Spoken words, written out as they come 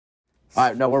All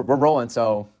right, no, we're rolling.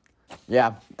 So,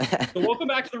 yeah. So welcome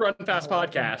back to the Run Fast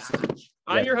podcast.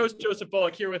 I'm your host Joseph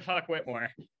Bullock here with Huck Whittemore.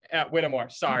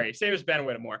 Sorry, same as Ben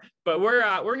Whittemore. But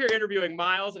we're here interviewing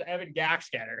Miles and Evan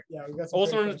Gackscatter,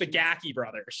 also known as the Gacky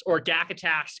brothers or Gack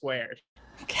Attack Squared.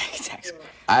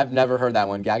 I've never heard that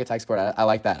one. Gack Attack Squared. I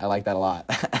like that. I like that a lot.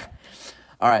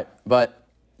 All right, but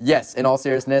yes, in all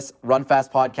seriousness, Run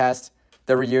Fast podcast,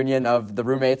 the reunion of the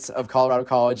roommates of Colorado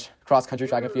College cross country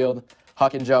track and field,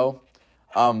 Huck and Joe.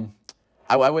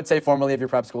 I would say formerly of your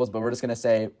prep schools, but we're just going to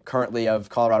say currently of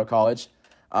Colorado College.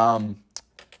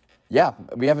 Yeah,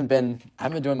 I haven't been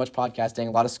doing much podcasting,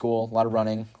 a lot of school, a lot of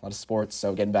running, a lot of sports,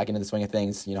 so getting back into the swing of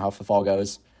things, you know, how the fall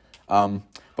goes.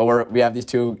 But we have these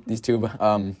two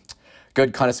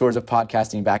good connoisseurs of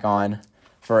podcasting back on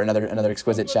for another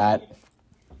exquisite chat.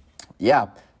 Yeah,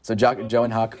 so Joe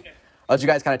and Huck, I'll let you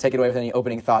guys kind of take it away with any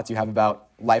opening thoughts you have about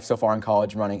life so far in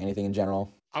college, running, anything in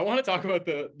general. I want to talk about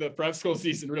the prep school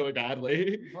season really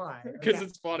badly. Why? Because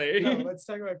it's funny. No, let's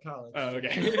talk about college. Oh,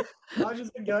 okay. College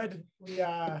has been good. We,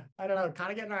 I don't know,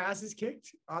 kind of getting our asses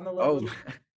kicked on the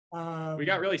low. We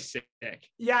got really sick.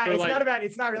 Yeah,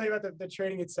 it's not really about the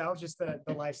training itself, just the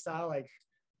lifestyle. Like,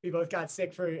 we both got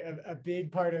sick for a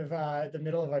big part of the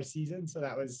middle of our season, so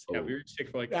that was we were sick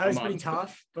for that was pretty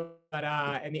tough. But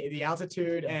and the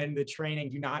altitude and the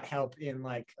training do not help in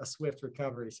like a swift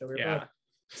recovery. So we're both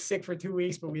sick for 2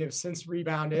 weeks, but we have since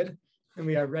rebounded and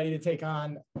we are ready to take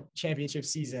on championship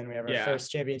season. We have our first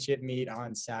championship meet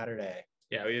on Saturday.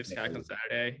 Yeah, we have SCAC on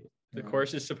Saturday. The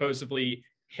course is supposedly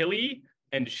hilly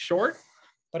and short.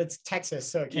 But it's Texas,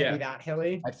 so it can't be that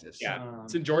hilly. Texas. Yeah,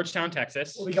 it's in Georgetown,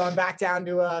 Texas. We'll be going back down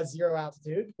to 0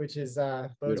 altitude, which is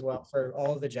bodes well for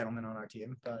all of the gentlemen on our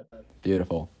team. But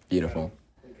Beautiful. In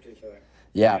particular.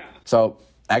 Yeah. So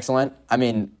excellent. I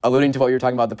mean, alluding to what you were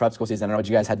talking about the prep school season, I don't know what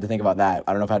you guys had to think about that.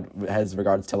 I don't know if it has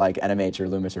regards to like NMH or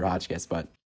Loomis or Hotchkiss, but.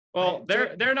 Well,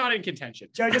 they're not in contention.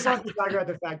 Joe just wants to talk about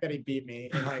the fact that he beat me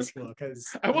in high school because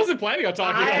I wasn't planning on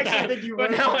talking about that, think you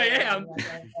but were now I am.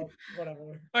 Whatever.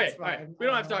 All right. We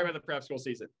don't have to talk about the prep school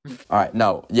season. All right.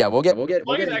 No. Yeah, we'll get. As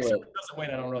long as into Exeter it. doesn't win,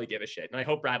 I don't really give a shit. And I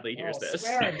hope Bradley hears this.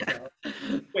 Swearing,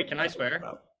 Wait, can I swear?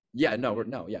 Yeah. No.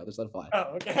 Just let it fly.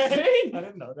 oh, okay. I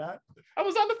didn't know that. I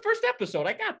was on the first episode.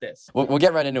 I got this. We'll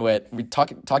get right into it. We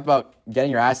talked about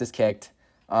getting your asses kicked,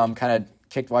 kind of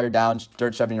kicked while you're down,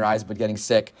 dirt shoved in your eyes, but getting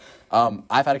sick.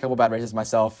 I've had a couple bad races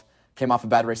myself. Came off a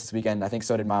bad race this weekend. I think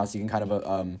so did Miles. You can kind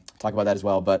of talk about that as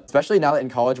well. But especially now that in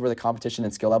college where the competition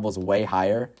and skill level is way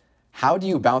higher, how do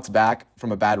you bounce back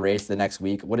from a bad race the next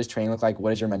week? What does training look like?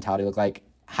 What does your mentality look like?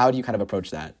 How do you kind of approach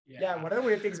that? Yeah, one of the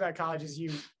weird things about college is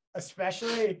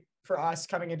especially for us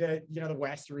coming into, the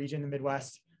West region, the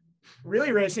Midwest,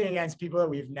 really racing against people that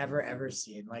we've never, ever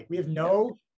seen. Like, we have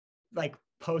no,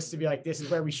 post to be like, this is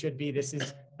where we should be. This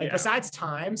is, besides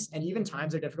times, and even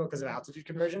times are difficult because of altitude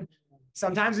conversion,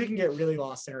 sometimes we can get really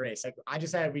lost in a race. Like,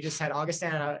 we just had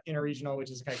Augustana in a regional,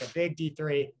 which is like a big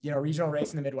D3, regional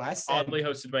race in the Midwest. Oddly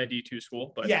hosted by a D2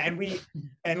 school. But yeah,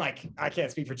 and I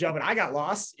can't speak for Joe, but I got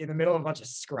lost in the middle of a bunch of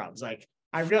scrubs. Like,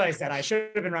 I realized that I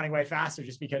should have been running way faster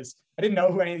just because I didn't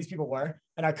know who any of these people were.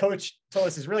 And our coach told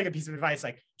us this really good piece of advice.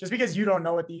 Like, just because you don't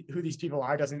know who these people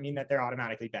are doesn't mean that they're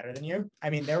automatically better than you. I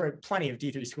mean, there were plenty of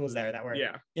D3 schools there that were,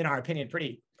 in our opinion,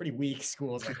 pretty weak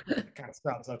schools, like kind of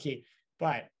scrubs, low key.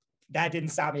 But that didn't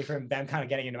stop me from them kind of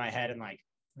getting into my head and like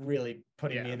really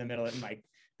putting me in the middle and like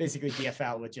basically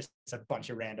DFL with just a bunch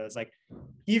of randos. Like,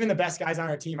 even the best guys on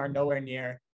our team are nowhere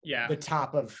near the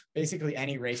top of basically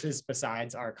any races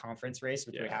besides our conference race,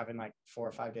 which we have in like 4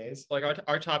 or 5 days. Like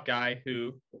our top guy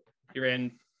who you're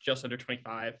in just under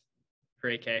 25 for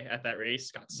AK at that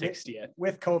race got 60th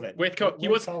with COVID. He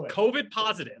was COVID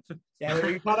positive. Yeah,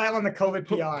 we call that one the COVID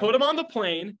PR. Put him on the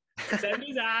plane, send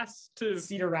his ass to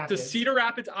Cedar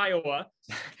Rapids, Iowa,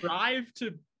 drive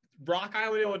to Rock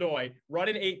Island, Illinois, run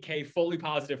an 8K fully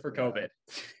positive for COVID.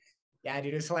 Yeah,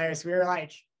 dude, it was hilarious.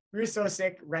 We were so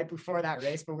sick right before that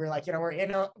race, but we were like, we're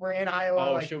in Iowa.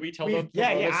 Oh, like, should we tell them?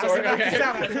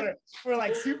 Yeah. We're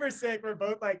like super sick. We're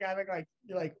both like having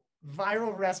like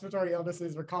viral respiratory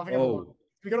illnesses. We're coughing.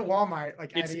 We go to Walmart.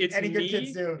 Like it's any good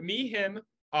kids do. Me, him,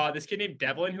 this kid named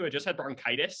Devlin who had just had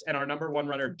bronchitis, and our number 1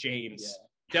 runner James. Yeah.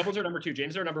 Devlin's our number 2.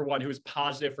 James is our number 1 who was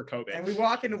positive for COVID. And we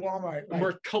walk into Walmart.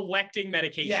 We're collecting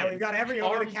medication. Yeah, we've got every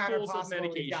over-the-counter possible.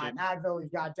 Medication. We've got Advil,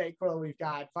 we've got Dayquil, we've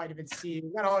got vitamin C,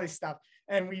 we've got all this stuff.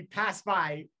 And we pass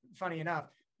by, funny enough,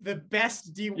 the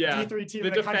best D3 team in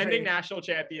the defending country, national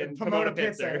champion, Pomona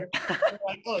Pitzer. We're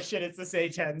like, oh shit, it's the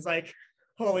Sage-Hens. Like,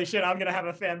 holy shit, I'm gonna have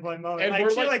a fanboy moment. And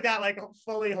like, we're like that, like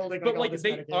fully holding. But like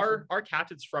our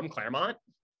captain's from Claremont.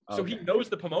 So he knows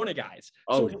the Pomona guys.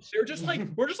 Oh. So they're just like,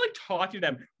 we're just like talking to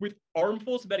them with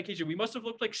armfuls of medication. We must have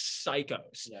looked like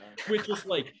psychos with just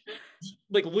like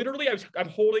literally I'm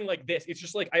holding like this. It's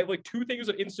just like, I have like 2 things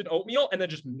of instant oatmeal and then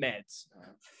just meds.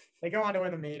 They go on to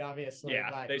win the meet, obviously.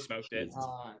 Yeah, they smoked it.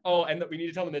 And we need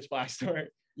to tell the Mitch Black story.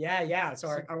 Yeah. So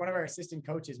one of our assistant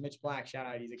coaches, Mitch Black, shout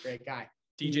out, he's a great guy.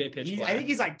 DJ Pitch Black. I think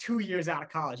he's like 2 years out of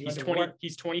college. He's 20.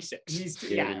 He's 26. He's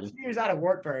 2 years out of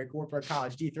Wartburg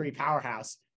College, D3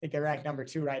 powerhouse. I think they're ranked number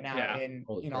 2 right now in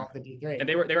the D3. And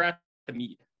they were at the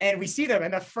meet. And we see them,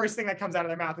 and the first thing that comes out of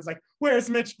their mouth is like,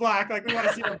 "Where's Mitch Black? Like, we want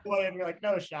to see him play." And we're like,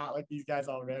 "No shot!" Like, these guys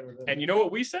all ran with it. And you know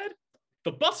what we said?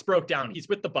 The bus broke down. He's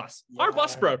with the bus. Our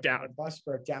bus broke down. Our bus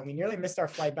broke down. We nearly missed our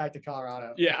flight back to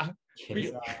Colorado. Yeah.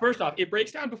 First off, it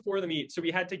breaks down before the meet, so we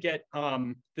had to get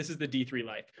this is the D3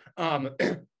 life.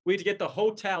 We had to get the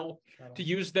hotel to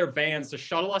use their vans to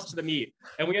shuttle us to the meet,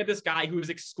 and we had this guy who was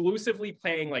exclusively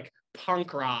playing like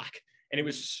punk rock, and it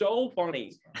was so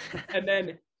funny. And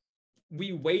then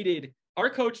we waited. Our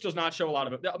coach does not show a lot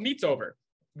of it. The meet's over.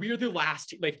 We're the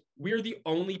last, like, we're the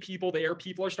only people there.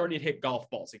 People are starting to hit golf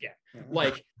balls again.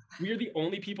 Like, we're the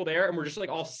only people there, and we're just like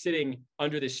all sitting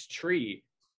under this tree.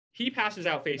 He passes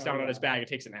out face down on his bag and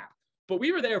takes a nap. But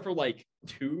we were there for like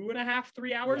 2.5,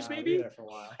 3 hours, maybe. We were there for a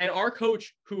while. And our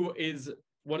coach, who is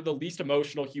one of the least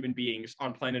emotional human beings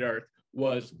on planet Earth,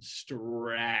 was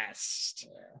stressed,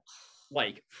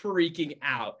 like freaking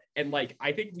out. And like,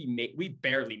 I think we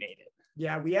barely made it.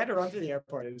 Yeah, we had to run through the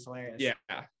airport. It was hilarious. Yeah.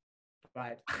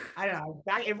 But I don't know.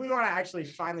 If we want to actually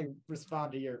finally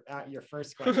respond to your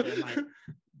first question, like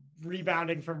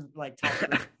rebounding from like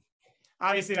tough,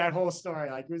 obviously that whole story,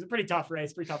 like it was a pretty tough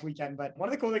race, pretty tough weekend. But one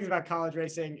of the cool things about college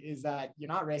racing is that you're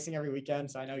not racing every weekend.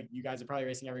 So I know you guys are probably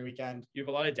racing every weekend. You have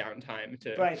a lot of downtime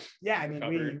to. But yeah, I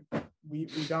mean, we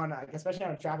don't, especially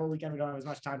on a travel weekend, we don't have as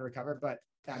much time to recover. But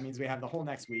that means we have the whole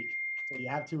next week. So you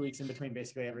have 2 weeks in between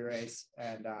basically every race,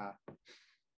 and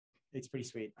it's pretty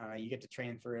sweet. You get to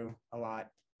train through a lot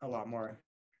more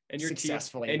and you're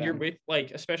successfully. And you're with,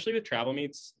 like, especially with travel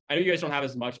meets. I know you guys don't have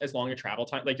as long a travel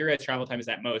time. Like, your guys' travel time is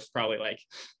at most probably like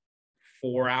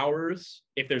 4 hours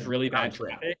if there's really bad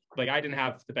traffic. Like, I didn't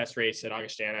have the best race at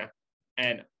Augustana,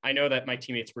 and I know that my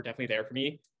teammates were definitely there for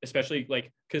me, especially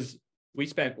like because we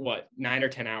spent 9 or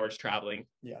 10 hours traveling,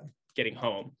 getting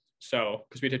home. So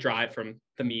because we had to drive from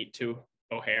the meet to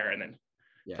O'Hare and then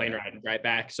plane ride and right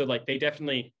back. So like they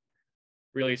definitely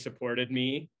really supported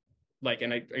me. Like,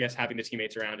 and I guess having the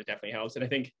teammates around, it definitely helps. And I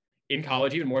think in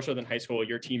college, even more so than high school,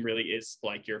 your team really is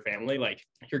like your family. Like,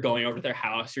 you're going over to their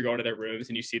house, you're going to their rooms,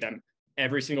 and you see them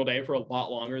every single day for a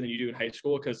lot longer than you do in high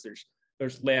school because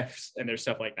there's lifts and there's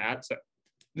stuff like that. So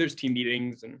there's team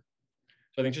meetings, and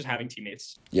so I think just having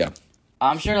teammates. Yeah.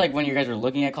 I'm sure like when you guys were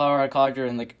looking at Colorado College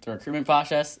during like the recruitment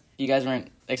process, you guys weren't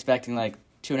expecting like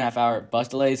 2.5 hour bus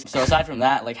delays. So aside from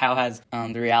that, like how has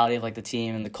the reality of like the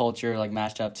team and the culture like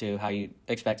matched up to how you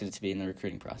expected it to be in the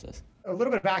recruiting process? A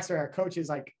little bit of backstory. Our coach is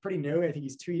like pretty new. I think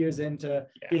he's 2 years into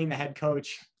being the head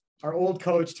coach. Our old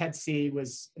coach, Ted C,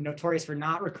 was notorious for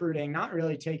not recruiting, not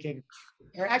really taking,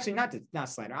 or actually not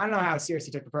slander. I don't know how seriously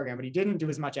he took the program, but he didn't do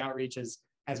as much outreach as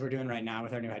we're doing right now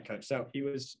with our new head coach. So he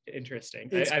was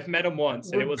interesting. I've met him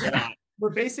once, and it was a lot. We're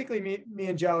basically me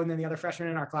and Joe, and then the other freshmen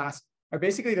in our class are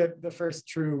basically the first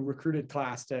true recruited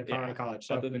class to Colorado College.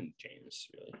 So, other than James,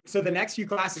 really. So the next few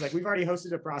classes, like we've already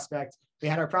hosted a prospect. We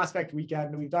had our prospect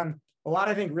weekend. We've done a lot,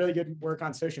 I think, really good work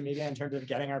on social media in terms of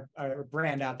getting our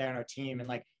brand out there and our team, and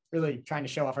like really trying to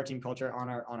show off our team culture on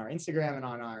our Instagram and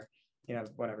on our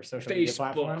whatever social media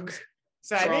platforms.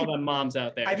 So for all the moms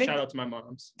out there, shout out to my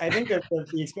moms. I think that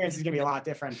the experience is going to be a lot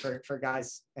different for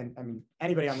guys, and I mean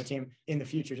anybody on the team in the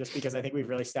future, just because I think we've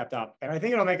really stepped up, and I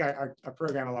think it'll make our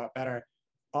program a lot better.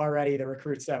 Already, the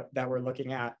recruits that we're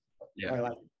looking at are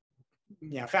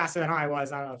like, faster than I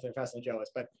was. I don't know if they're faster than Joe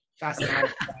was, but faster than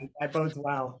I bodes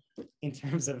well in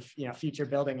terms of future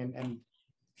building and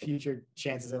future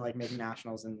chances of like making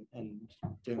nationals and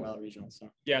doing well at regionals. So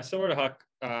yeah, similar to Huck,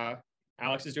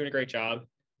 Alex is doing a great job.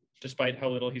 Despite how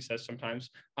little he says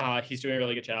sometimes, he's doing a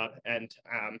really good job, and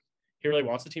he really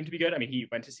wants the team to be good. I mean, he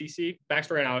went to CC.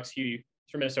 Backstory on Alex, he's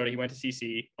from Minnesota. He went to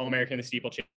CC, All-American in the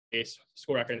steeplechase,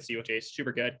 school record in the steeplechase,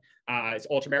 super good. He's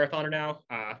ultra-marathoner now,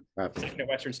 second at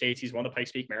Western States. He's won the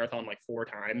Pikes Peak Marathon like 4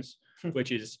 times,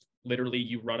 which is literally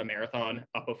you run a marathon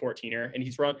up a 14er, and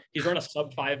he's run a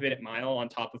sub 5-minute mile on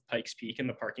top of Pikes Peak in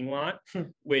the parking lot,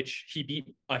 which he beat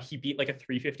like a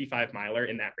 3:55 miler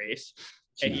in that race,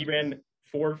 and he ran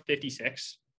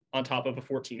 4:56 on top of a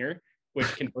 14er, which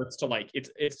converts to like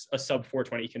it's a sub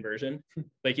 4:20 conversion.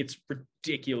 Like, it's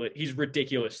ridiculous. He's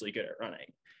ridiculously good at running.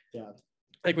 Yeah.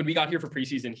 Like when we got here for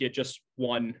preseason, he had just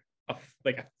won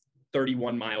like a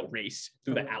 31-mile race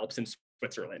through the Alps in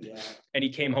Switzerland. Yeah. And he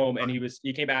came home and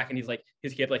he came back and he's like,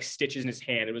 he had like stitches in his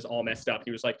hand. It was all messed up.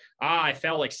 He was like, I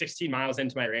fell like 16 miles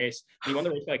into my race. He won the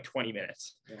race for like 20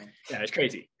 minutes. Yeah, it's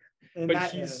crazy. And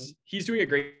but he's doing a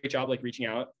great job like reaching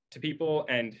out to people,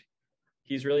 and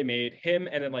he's really made him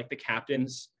and then like the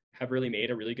captains have really made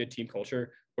a really good team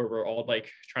culture where we're all like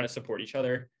trying to support each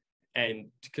other. And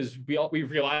because we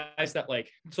realized that like,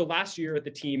 so last year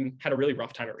the team had a really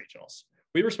rough time at regionals.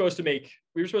 We were supposed to make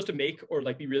or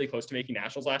like be really close to making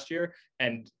nationals last year,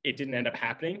 and it didn't end up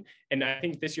happening. And I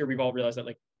think this year we've all realized that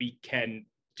like we can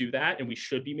do that and we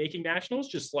should be making nationals,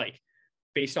 just like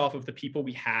based off of the people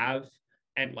we have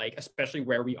and like especially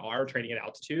where we are training at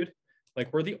altitude.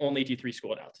 Like we're the only D3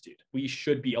 school at altitude. We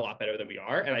should be a lot better than we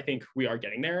are. And I think we are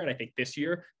getting there. And I think this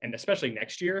year, and especially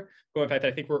next year, going back,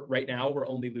 I think we're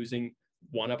only losing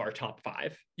one of our top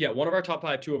 5. Yeah, one of our top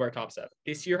 5, 2 of our top 7.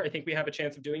 This year, I think we have a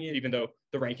chance of doing it, even though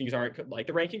the rankings aren't like,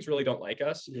 the rankings really don't like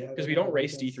us because we don't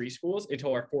race D3 schools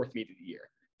until our 4th meet of the year.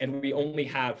 And we only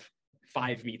have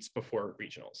 5 meets before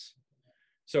regionals.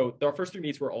 So our first 3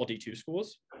 meets were all D2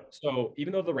 schools. So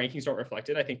even though the rankings don't reflect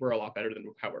it, I think we're a lot better than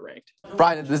how we're ranked.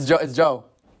 Brian, this is Joe. It's Joe.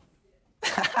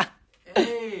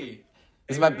 Hey.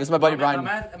 This is my buddy Brian.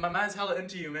 My man's hella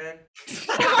into you, man.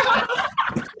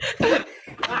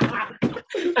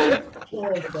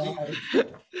 Oh, God.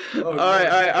 All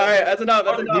right. That's enough.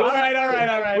 All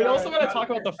right. We also want to talk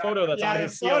about the photo that's on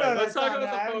his ceiling. Let's talk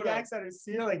about the photo. That's on his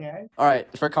ceiling, eh? All right.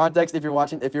 For context, if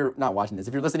you're not watching this,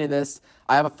 if you're listening to this,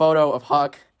 I have a photo of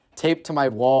Huck taped to my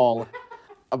wall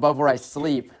above where I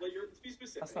sleep.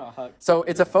 That's not Huck. So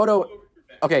it's a photo.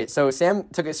 Okay, so Sam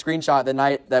took a screenshot the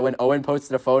night that when Owen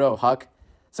posted a photo of Huck.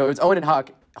 So it was Owen and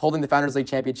Huck holding the Founders League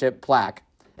Championship plaque.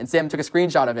 And Sam took a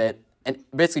screenshot of it and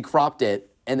basically cropped it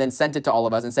and then sent it to all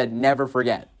of us and said, never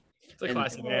forget. It's a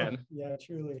classic man. Yeah,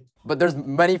 truly. But there's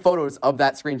many photos of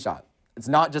that screenshot. It's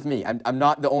not just me. I'm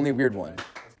not the only weird one.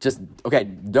 Okay,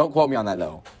 don't quote me on that,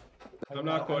 though. I'm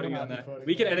not quoting you on that.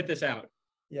 We can edit this out.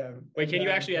 Yeah. Wait, can you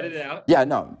actually edit it out? Yeah,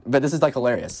 no, but this is like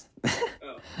hilarious.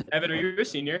 Evan, are you a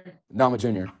senior? No, I'm a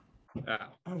junior. Oh,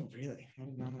 Oh, really? I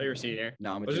did not know you're a that. senior.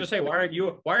 No, I'm I a was junior. gonna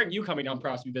say, why aren't you coming down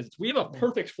prospect visits? We have a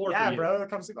perfect floor Yeah, for you. bro.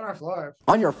 Come sleep on our floor.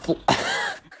 On your floor.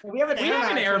 We have an We air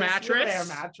have an mattress. air We have an air mattress.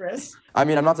 mattress. I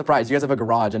mean, I'm not surprised. You guys have a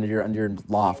garage under your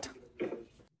loft.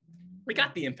 We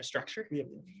got the infrastructure. We have,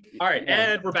 All right,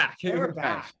 and we're back. and we're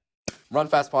back. Run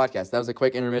Fast Podcast. That was a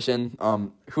quick intermission.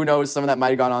 Who knows? Some of that might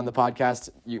have gone on the podcast.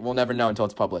 We'll never know until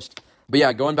it's published. But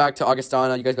yeah, going back to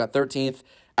Augustana, you guys got 13th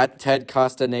at Ted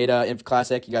Castaneda Inf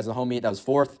Classic. You guys the home meet. That was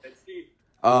 4th.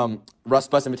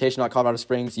 Rust Bus Invitational at Colorado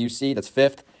Springs, UC. That's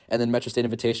 5th. And then Metro State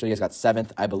Invitational, you guys got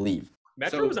 7th, I believe.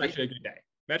 Metro was actually a good day.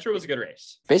 Metro was a good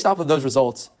race. Based off of those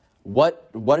results, what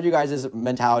are you guys'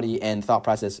 mentality and thought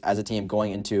process as a team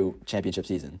going into championship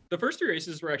season? The first 3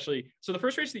 races were actually the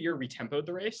first race of the year we tempoed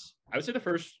the race. I would say the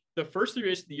first 3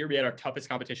 races of the year we had our toughest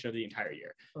competition of the entire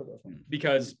year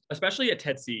because especially at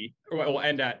Ted C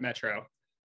and at Metro,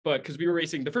 but because we were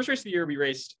racing the first race of the year we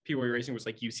were racing was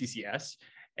like UCCS,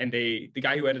 and the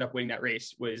guy who ended up winning that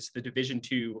race was the Division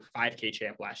II 5K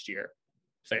champ last year.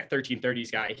 It's like a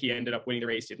 1330s guy. He ended up winning the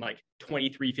race in like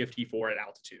 23:54 at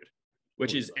altitude,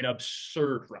 which is an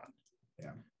absurd run.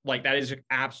 Yeah. Like that is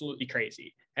absolutely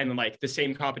crazy. And then like the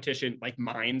same competition, like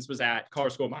Colorado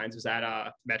School Mines was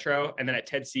at Metro. And then at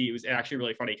Ted C, it was actually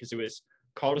really funny because it was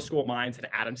Colorado School Mines and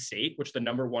Adams State, which are the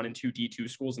number 1 and 2 D2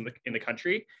 schools in the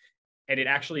country. And it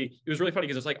was really funny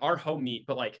because it's like our home meet,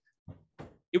 but like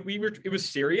it was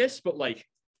serious, but like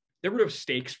there were no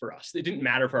stakes for us. It didn't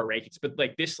matter for our rankings, but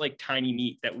like this like tiny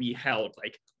meet that we held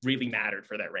like really mattered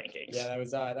for their rankings. Yeah, that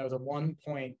was a 1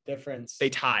 point difference. They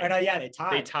tied. Or no, yeah, they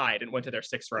tied. They tied and went to their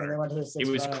 6th And they runner. went to the 6th It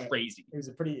was runner. crazy. It was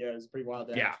a pretty wild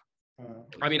day. Yeah.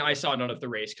 I mean, I saw none of the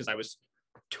race because I was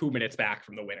 2 minutes back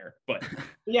from the winner, but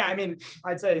Yeah, I mean,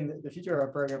 I'd say in the future of our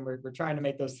program, we're trying to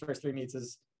make those first 3 meets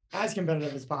as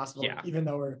competitive as possible. Yeah. Even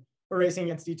though we're racing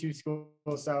against D2 schools.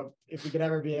 So if we could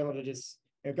ever be able to just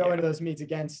go into those meets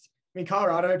against, I mean,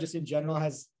 Colorado just in general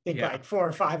has, I think, like 4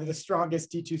 or 5 of the strongest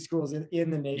D2 schools in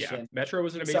the nation. yeah, Metro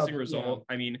was an amazing result.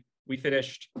 I mean, we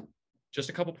finished just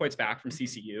a couple points back from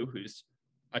CCU, who's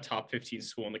a top 15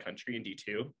 school in the country in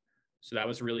D2. So that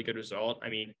was a really good result. I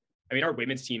mean, our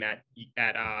women's team at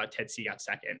Ted C got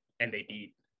 2nd, and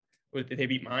they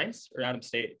beat Mines or Adams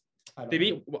State. They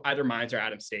beat either Mines or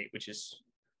Adams State, which is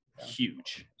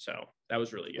huge. So that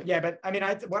was really good. Yeah, but I mean,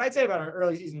 what I'd say about our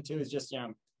early season too is just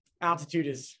altitude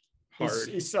is Hard.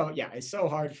 It's so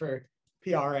hard for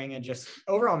PRing and just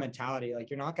overall mentality. Like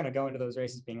you're not going to go into those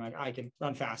races being like, I can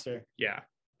run faster. Yeah.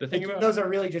 The thing about those are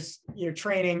really just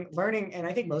training, learning, and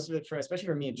I think most of it especially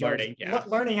for me and Joe,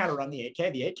 learning how to run the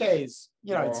 8K. The 8K is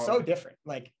it's so different.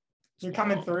 Like you're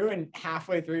coming through and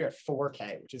halfway through you're at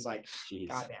 4K, which is like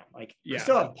goddamn. Like you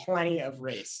still have plenty of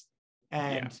race,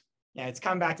 and it's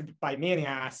come back to bite me in the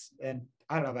ass. And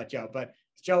I don't know about Joe, but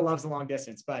Joe loves the long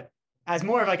distance. But as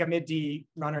more of like a mid-D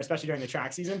runner, especially during the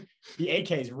track season, the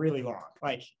 8K is really long.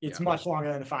 Like it's much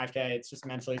longer than the 5K. It's just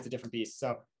mentally it's a different beast.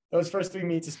 So those first 3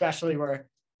 meets, especially, were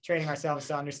training ourselves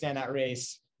to understand that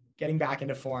race, getting back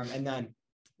into form. And then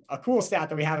a cool stat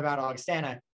that we have about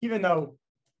Augustana, even though,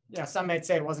 some might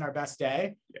say it wasn't our best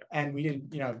day and we didn't,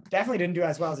 definitely didn't do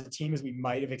as well as a team as we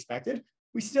might have expected.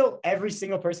 We still, every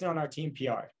single person on our team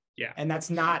PR'd. Yeah. And that's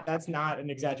not an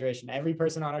exaggeration. Every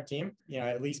person on our team,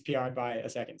 at least PR'd by a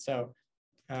second. So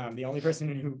the only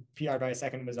person who PR'd by a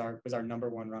second was our number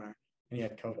one runner, and he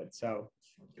had COVID. So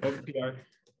COVID PR.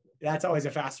 That's always a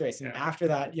fast race. And after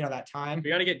that, that time, we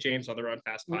got to get James on the Run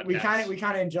Fast podcast. We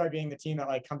kind of enjoy being the team that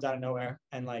like comes out of nowhere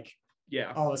and like,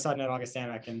 all of a sudden at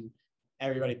Augustana can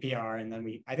everybody PR. And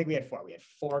then I think we had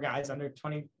 4 guys under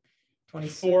 20,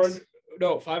 26.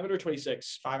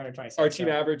 526. 526. Our team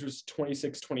average was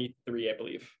 26-23, I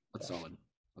believe. That's solid.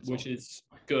 Which is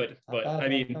good. But I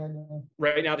mean,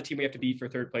 right now the team we have to beat for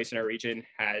third place in our region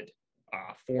had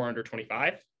 4 under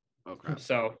 25. Oh crap.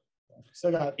 So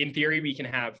in theory we can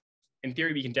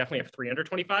definitely have 3 under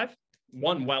 25,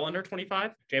 1 well under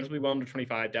 25. James will be well under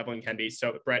 25. Devlin can be.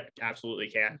 So Brett absolutely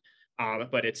can.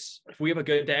 But if we have a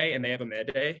good day and they have a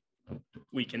mid day,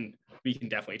 we can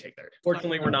definitely take third.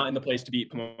 Fortunately, we're not in the place to beat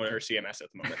Pomona or CMS at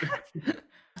the moment.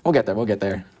 We'll get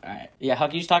there. All right. Yeah,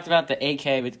 Huck, you just talked about the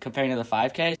 8K with comparing to the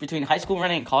 5K. Between high school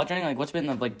running and college running, like what's been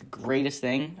the greatest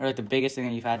thing or the biggest thing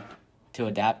that you've had to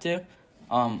adapt to?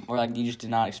 Or you just did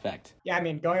not expect? Yeah, I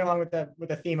mean, going along with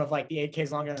the theme of the 8K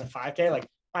is longer than the 5K,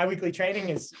 my weekly training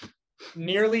is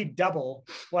nearly double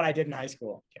what I did in high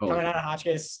school. Coming out of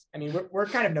Hotchkiss, I mean, we're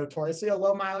kind of notoriously a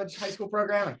low mileage high school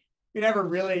program. We never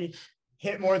really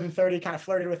hit more than 30, kind of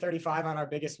flirted with 35 on our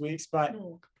biggest weeks, but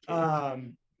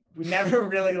we never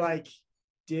really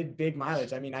did big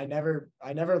mileage. I mean, I never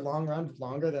long run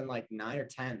longer than 9 or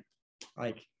 10,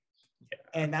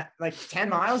 and that 10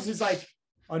 miles is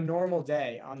a normal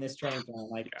day on this training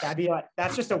plan.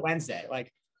 That's just a Wednesday.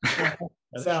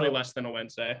 That's actually less than a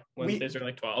Wednesday. Wednesdays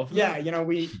are 12. Yeah.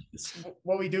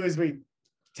 What we do is we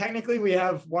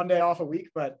have 1 day off a week,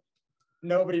 but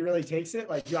nobody really takes it.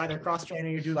 You either cross train or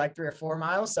you do 3 or 4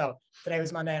 miles. So today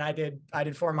was Monday and I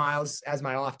did 4 miles as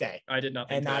my off day. I did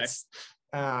nothing. And today. That's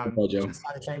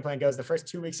how the training plan goes. The first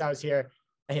 2 weeks I was here,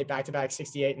 I hit back-to-back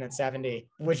 68 and then 70,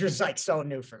 which was so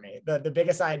new for me. The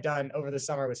biggest I had done over the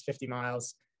summer was 50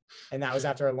 miles. And that was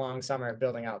after a long summer of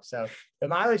building up. So the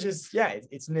mileage is,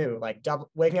 it's new.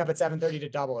 Waking up at 7:30 to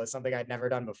double is something I'd never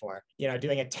done before.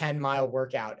 Doing a 10-mile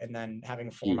workout and then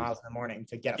having 4 miles in the morning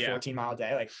to get a 14-mile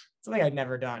day, something I'd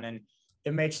never done. And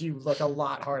it makes you look a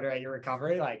lot harder at your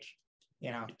recovery.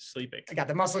 Sleeping. We got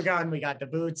the muscle gun, we got the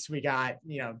boots, we got,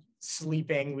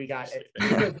 sleeping, we got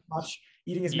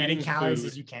eating as many calories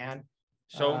as you can.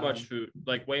 So much food,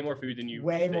 way more food than you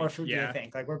more food than you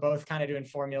think. We're both kind of doing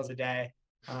 4 meals a day.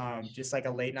 Just a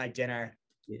late night dinner.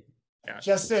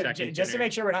 Just to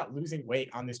make sure we're not losing weight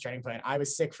on this training plan. I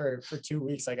was sick for 2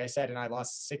 weeks, like I said, and I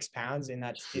lost 6 pounds in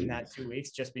that 2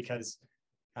 weeks just because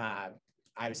I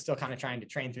was still kind of trying to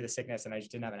train through the sickness and I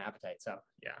just didn't have an appetite. So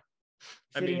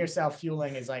feeding yourself,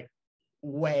 fueling is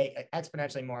way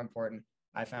exponentially more important,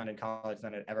 I found, in college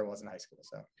than it ever was in high school.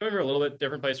 So coming from a little bit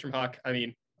different place from Huck. I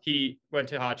mean, he went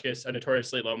to Hotchkiss, a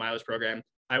notoriously low mileage program.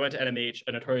 I went to NMH,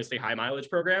 a notoriously high mileage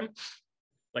program.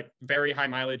 Very high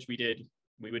mileage.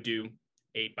 We would do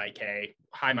 8 by K,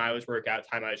 high mileage workouts,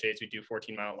 high mileage days. We do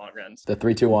 14-mile long runs. The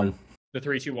 3-2-1. The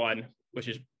 3-2-1,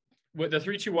 the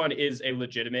 3-2-1 is a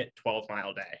legitimate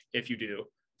 12-mile day. If you do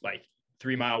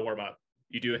 3-mile warm up,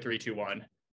 you do a 3-2-1,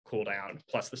 cool down,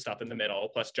 plus the stuff in the middle,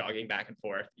 plus jogging back and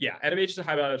forth. Yeah, NMH is a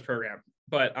high mileage program,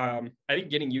 but I think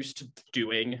getting used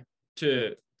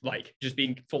to just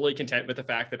being fully content with the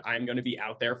fact that I'm going to be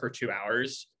out there for 2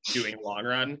 hours doing a long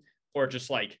run, or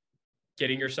just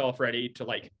getting yourself ready to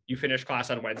you finish class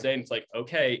on Wednesday and it's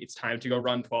okay, it's time to go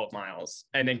run 12 miles.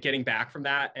 And then getting back from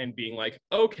that and being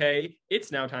okay,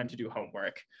 it's now time to do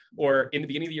homework. Or in the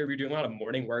beginning of the year, we're doing a lot of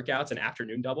morning workouts and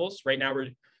afternoon doubles. Right now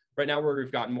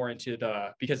we've gotten more into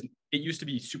because it used to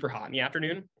be super hot in the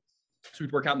afternoon. So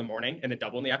we'd work out in the morning and then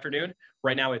double in the afternoon.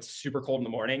 Right now it's super cold in the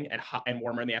morning and hot and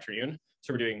warmer in the afternoon.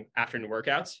 So we're doing afternoon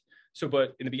workouts. So,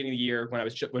 but in the beginning of the year,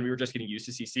 when we were just getting used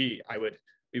to CC,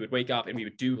 we would wake up and we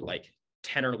would do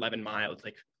 10 or 11 miles.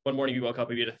 One morning we woke up,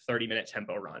 we did a 30-minute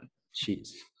tempo run.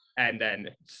 Jeez. And then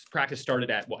practice started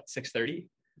at 6:30.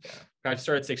 If I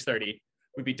start at 6:30,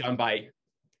 we'd be done by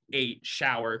 8,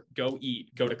 shower, go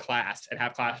eat, go to class, and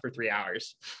have class for 3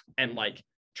 hours. And like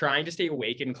trying to stay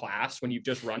awake in class when you've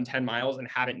just run 10 miles and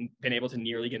haven't been able to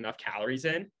nearly get enough calories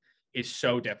in is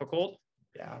so difficult.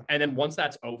 Yeah. And then once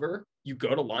that's over, you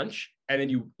go to lunch and then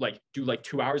you like do like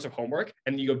 2 hours of homework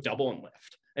and then you go double and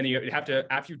lift. And then you have to,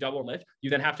 after you double and lift, you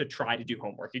then have to try to do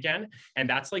homework again. And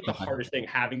that's like the hardest thing,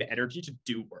 having the energy to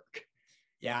do work.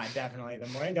 Yeah, definitely. The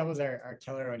morning doubles are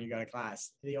killer when you go to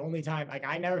class. The only time, like,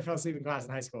 I never fell asleep in class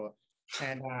in high school.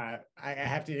 And I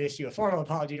have to issue a formal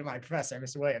apology to my professor,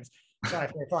 Mr. Williams. Sorry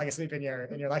for falling asleep in your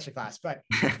lecture class. But,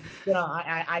 you know,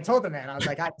 I told the man, I was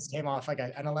like, I just came off like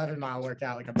an 11-mile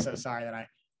workout. Like, I'm so sorry that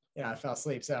I fell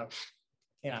asleep. So,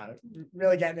 you know,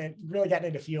 really getting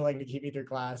into fueling to keep me through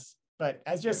class. But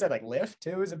as you said, like lift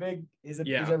too is a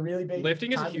really big.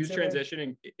 Lifting is a huge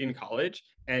transition in college,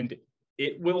 and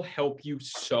it will help you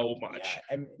so much.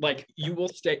 Yeah, like you will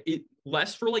stay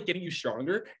less for like getting you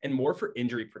stronger and more for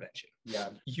injury prevention. Yeah.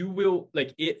 You will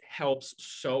like, it helps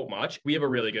so much. We have a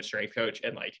really good strength coach,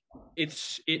 and like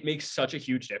it makes such a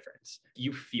huge difference.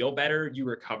 You feel better, you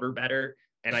recover better.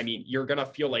 And I mean, you're going to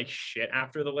feel like shit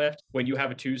after the lift when you have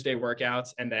a Tuesday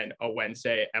workouts and then a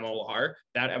Wednesday MLR.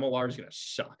 That MLR is going to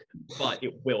suck, but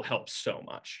it will help so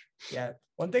much. Yeah.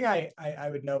 One thing I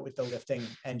would note with the lifting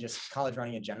and just college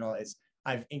running in general is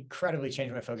I've incredibly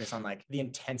changed my focus on like the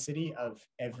intensity of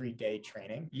everyday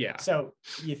training. Yeah. So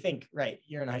you think, right,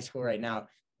 you're in high school right now.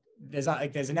 There's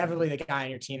inevitably the guy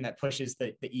on your team that pushes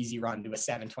the easy run to a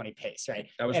 7:20 pace, right?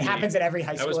 It happens at every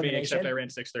high school. That was me, except I ran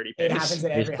 6:30 pace. It happens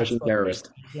at every high school. Terrorist.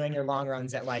 Doing your long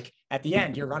runs at like at the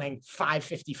end, you're running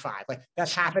 5:55. Like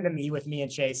that's happened to me with me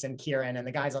and Chase and Kieran and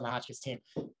the guys on the Hotchkiss team.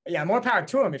 Yeah, more power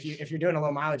to them if you're doing a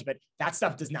low mileage, but that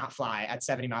stuff does not fly at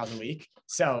 70 miles a week.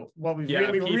 So what we've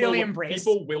really embraced.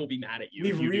 People will be mad at you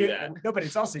if you do that. No, but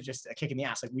it's also just a kick in the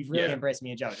ass. Like we've really embraced, me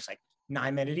and Joe, just like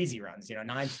 9-minute easy runs, you know,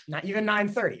 not even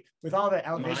 9:30 with all the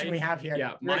elevation we have here.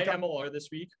 Yeah, my MLR this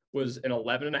week was an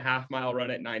 11.5-mile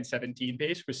run at 9:17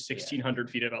 pace with 1,600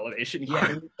 feet of elevation.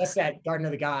 Yeah, that's that Garden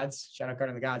of the Gods. Shout out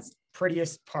Garden of the Gods,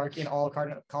 prettiest park in all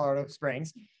Colorado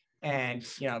Springs. And,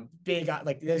 you know, big,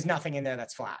 like there's nothing in there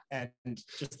that's flat. And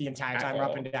just the entire time we're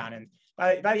up and down. And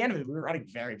by the end of it, we were running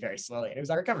very, very slowly. And it was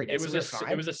our recovery day. It was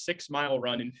a 6-mile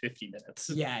run in 50 minutes.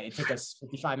 Yeah, it took us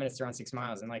 55 minutes to run 6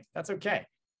 miles. And like, that's okay.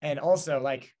 And also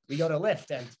like we go to lift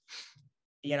and,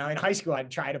 you know, in high school, I'd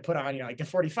try to put on, you know, like the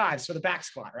 45s for the back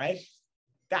squat, right?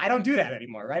 I don't do that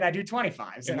anymore, right? I do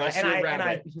 25s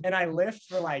and I lift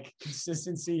for like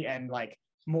consistency and like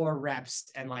more reps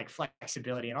and like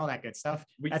flexibility and all that good stuff.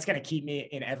 That's going to keep me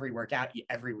in every workout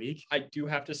every week. I do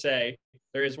have to say,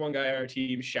 there is one guy on our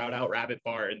team, shout out Rabbit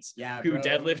Barnes, who bro.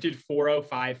 Deadlifted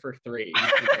 405 for 3.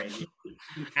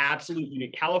 Absolute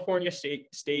unique. California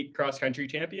state cross country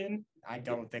champion. I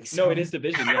don't think so. No, it is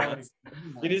division. Yeah.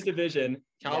 It is division.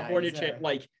 California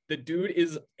like the dude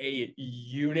is a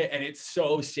unit, and it's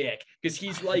so sick because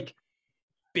he's like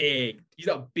big. He's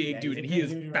a big dude, and he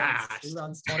is fast. He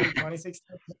runs 26.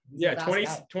 Yeah,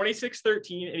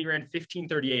 26:13, and he ran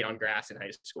 15:38 on grass in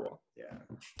high school. Yeah.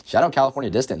 Shout out California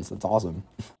distance. That's awesome.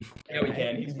 Yeah, we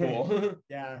can. He's cool.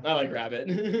 Yeah. I like Rabbit.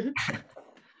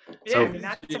 I mean,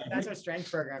 that's our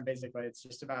strength program, basically. It's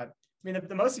just about, I mean,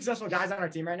 the most successful guys on our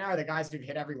team right now are the guys who've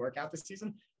hit every workout this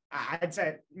season. I'd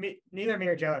say neither me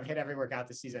or Joe have hit every workout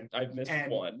this season. I've missed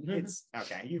one. It's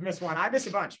okay. You've missed one. I missed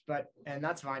a bunch, and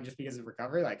that's fine just because of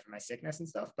recovery, like from my sickness and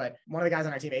stuff. But one of the guys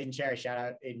on our team, Aiden Cherry, shout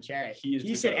out Aiden Cherry.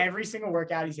 He's hit every single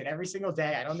workout. He's hit every single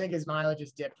day. I don't think his mileage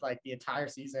has dipped like the entire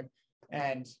season.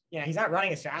 And you know, he's not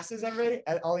running as fast as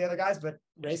all the other guys, but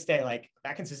race day, like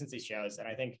that consistency shows. And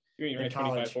I think he ran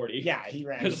 25:40. Yeah, he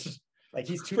ran like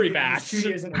he's pretty fast. 2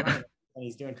 years in the running. And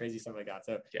he's doing crazy stuff like that.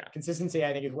 So consistency,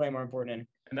 I think, is way more important.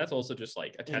 And that's also just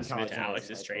like a testament to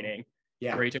Alex's training.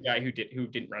 Yeah, great guy who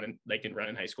didn't run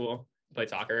in high school, played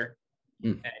soccer,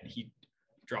 and he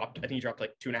dropped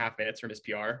like 2.5 minutes from his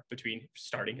PR between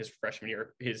starting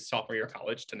his sophomore year of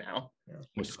college to now,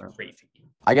 which is crazy.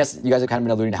 I guess you guys have kind of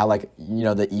been alluding to how like, you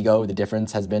know, the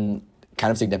difference has been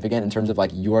kind of significant in terms of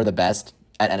like you are the best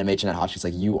at NMH and at Hotchkiss.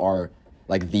 Like you are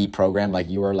like the program, like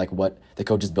you are like what the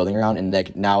coach is building around. And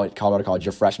like now at Colorado College,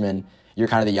 you're freshmen, you're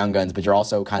kind of the young guns, but you're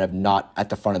also kind of not at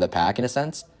the front of the pack in a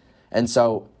sense. And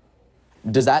so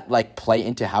does that like play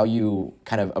into how you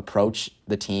kind of approach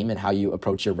the team and how you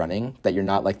approach your running, that you're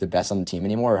not like the best on the team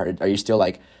anymore? Or are you still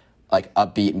like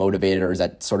upbeat, motivated, or is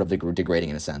that sort of degrading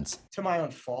in a sense? To my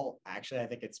own fault, actually. I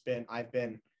think I've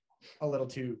been a little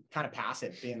too kind of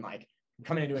passive, being like,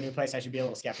 coming into a new place, I should be a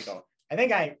little skeptical. I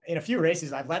think in a few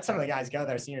races, I've let some of the guys go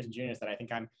that are seniors and juniors that I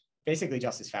think I'm basically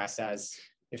just as fast as,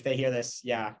 if they hear this,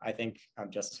 yeah, I think I'm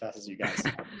just as fast as you guys.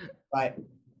 But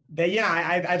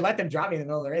I'd let them drop me in the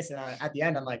middle of the race. And at the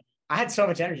end, I'm like, I had so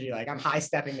much energy. Like I'm high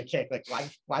stepping the kick. Like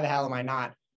why the hell am I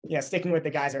not, sticking with the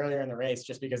guys earlier in the race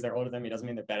just because they're older than me doesn't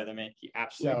mean they're better than me. He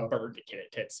absolutely burned the kid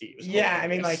at Titsy. Yeah, I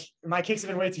mean, like my kicks have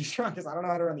been way too strong because I don't know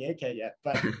how to run the 8K yet.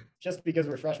 But just because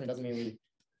we're freshmen doesn't mean we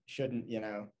shouldn't,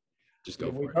 just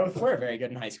go for we it. both were very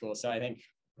good in high school. So I think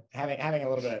having a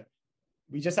little bit.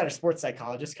 We just had a sports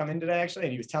psychologist come in today actually,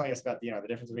 and he was telling us about the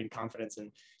difference between confidence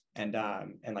and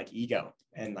like ego.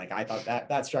 And like I thought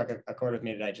that struck a chord with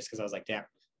me today just because I was like, damn,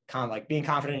 like being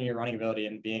confident in your running ability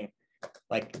and being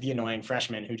like the annoying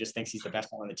freshman who just thinks he's the best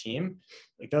one on the team.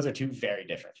 Like those are two very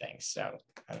different things. So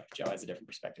I don't know if Joe has a different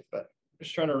perspective, but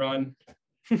just trying to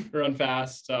run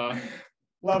fast.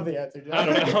 Love the answer, Joe. I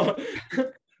don't know.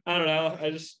 I don't know. I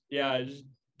just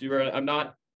do. I'm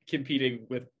not competing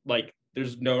with like.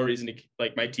 There's no reason to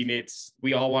like my teammates.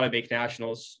 We all want to make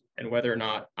nationals, and whether or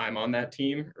not I'm on that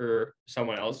team or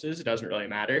someone else is, it doesn't really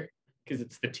matter because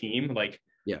it's the team. Like,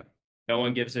 yeah, no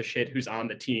one gives a shit who's on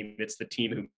the team. It's the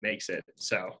team who makes it.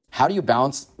 So how do you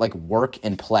balance like work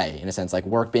and play in a sense? Like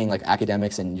work being like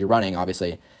academics and you're running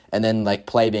obviously, and then like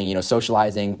play being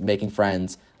socializing, making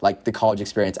friends, like the college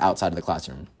experience outside of the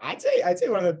classroom. I'd say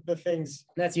one of the things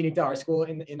that's unique to our school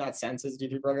in that sense as a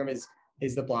D3 program is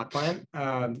the block plan.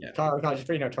 Colorado College is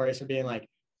pretty notorious for being like,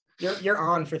 you're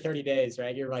on for 30 days,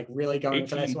 right? You're like really going 18.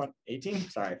 for this one. 18?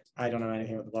 Sorry. I don't know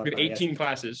anything about the block we have plan. 18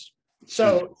 classes.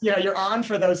 So, you're on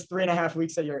for those 3.5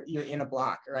 weeks that you're in a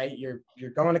block, right? You're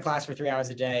going to class for 3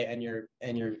 hours a day and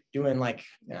you're doing like,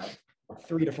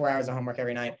 3 to 4 hours of homework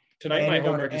every night. Tonight, my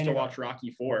homework is to watch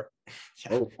Rocky 4.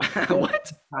 Oh,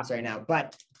 what? Class right now.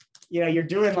 But, you're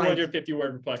doing like 250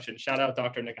 word reflection. Shout out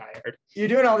Dr. Nick Iard. You're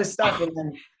doing all this stuff. And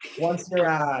then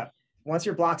once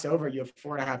your block's over, you have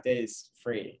 4.5 days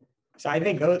free. So I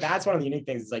think that's one of the unique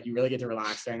things is like you really get to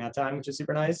relax during that time, which is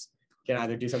super nice. You can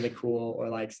either do something cool or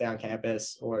like stay on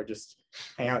campus or just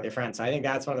hang out with your friends. So I think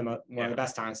that's one of the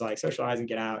best times to like socialize and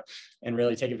get out and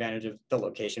really take advantage of the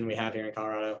location we have here in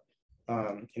Colorado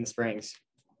in the springs.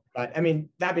 But I mean,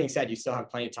 that being said, you still have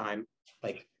plenty of time.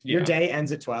 Like your day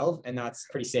ends at 12 and that's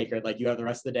pretty sacred. Like you have the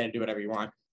rest of the day to do whatever you want.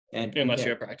 And unless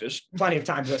you have practice. Plenty of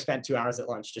time to spend 2 hours at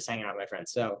lunch just hanging out with my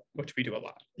friends. So which we do a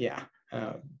lot. Yeah.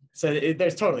 So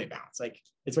there's totally a balance. Like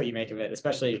it's what you make of it,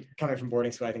 especially coming from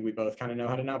boarding school. I think we both kind of know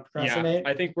how to not procrastinate. Yeah,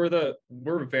 I think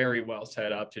we're very well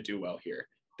set up to do well here.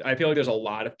 I feel like there's a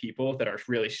lot of people that are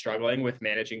really struggling with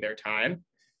managing their time,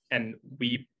 and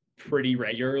we pretty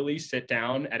regularly sit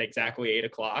down at exactly 8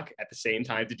 o'clock at the same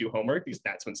time to do homework because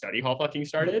that's when study hall fucking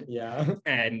started. Yeah.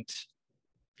 And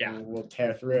yeah, we'll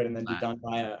tear through it and then be done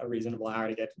by a reasonable hour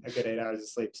to get a good 8 hours of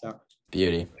sleep. So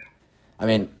beauty. I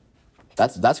mean,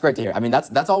 that's great to hear. I mean,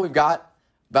 that's all we've got.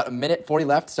 About a minute 40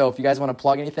 left. So if you guys want to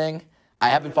plug anything, I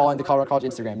have been following the Colorado College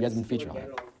Instagram. You guys have been featured on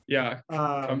it. Yeah.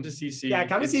 Come to CC. Yeah,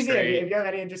 come to CC if you have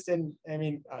any interest in. I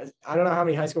mean, I don't know how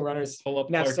many high school runners, pull up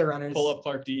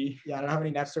Clark D. Yeah, I don't know how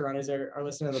many Nepster runners are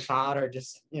listening to the pod or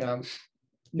just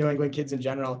New England kids in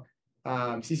general.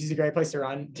 CC's a great place to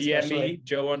run. DM me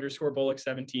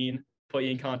Joe_Bullock17. Put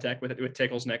you in contact with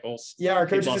Tickles Nichols. Yeah, our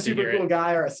coach is a super cool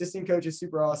guy. Our assistant coach is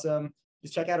super awesome.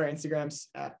 Just check out our Instagrams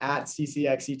at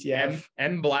CCXCTF.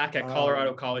 M Black at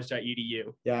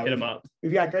coloradocollege.edu. Yeah, hit them up.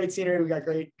 We've got great scenery. We've got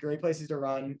great places to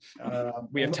run.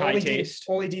 We have Thai taste.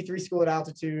 Only D3 school at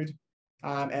altitude,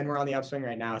 and we're on the upswing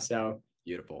right now. So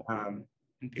beautiful.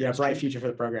 Bright future for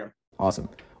the program. Awesome.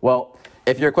 Well,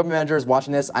 if your equipment manager is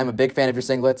watching this, I'm a big fan of your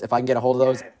singlets. If I can get a hold of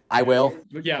those, I will.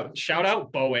 Yeah, shout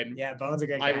out Bowen. Yeah, Bowen's a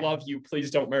great guy. I love you.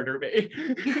 Please don't murder me.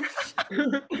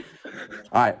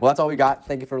 All right. Well, that's all we got.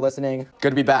 Thank you for listening.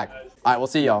 Good to be back. All right. We'll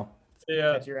see y'all. See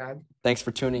ya. Thanks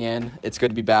for tuning in. It's good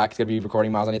to be back. It's good to be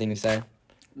recording. Miles, anything to say?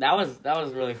 That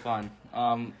was really fun.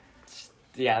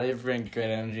 Yeah, they bring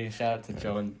great energy. Shout out to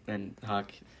Joe and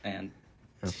Huck. And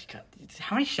God,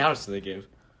 how many shout outs do they give?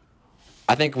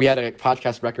 I think we had a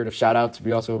podcast record of shout outs.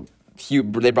 We also,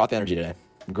 they brought the energy today.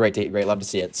 Great, love to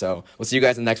see it. So we'll see you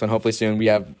guys in the next one. Hopefully soon.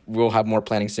 We'll have more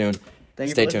planning soon. Thank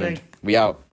you Stay for tuned. listening. We out.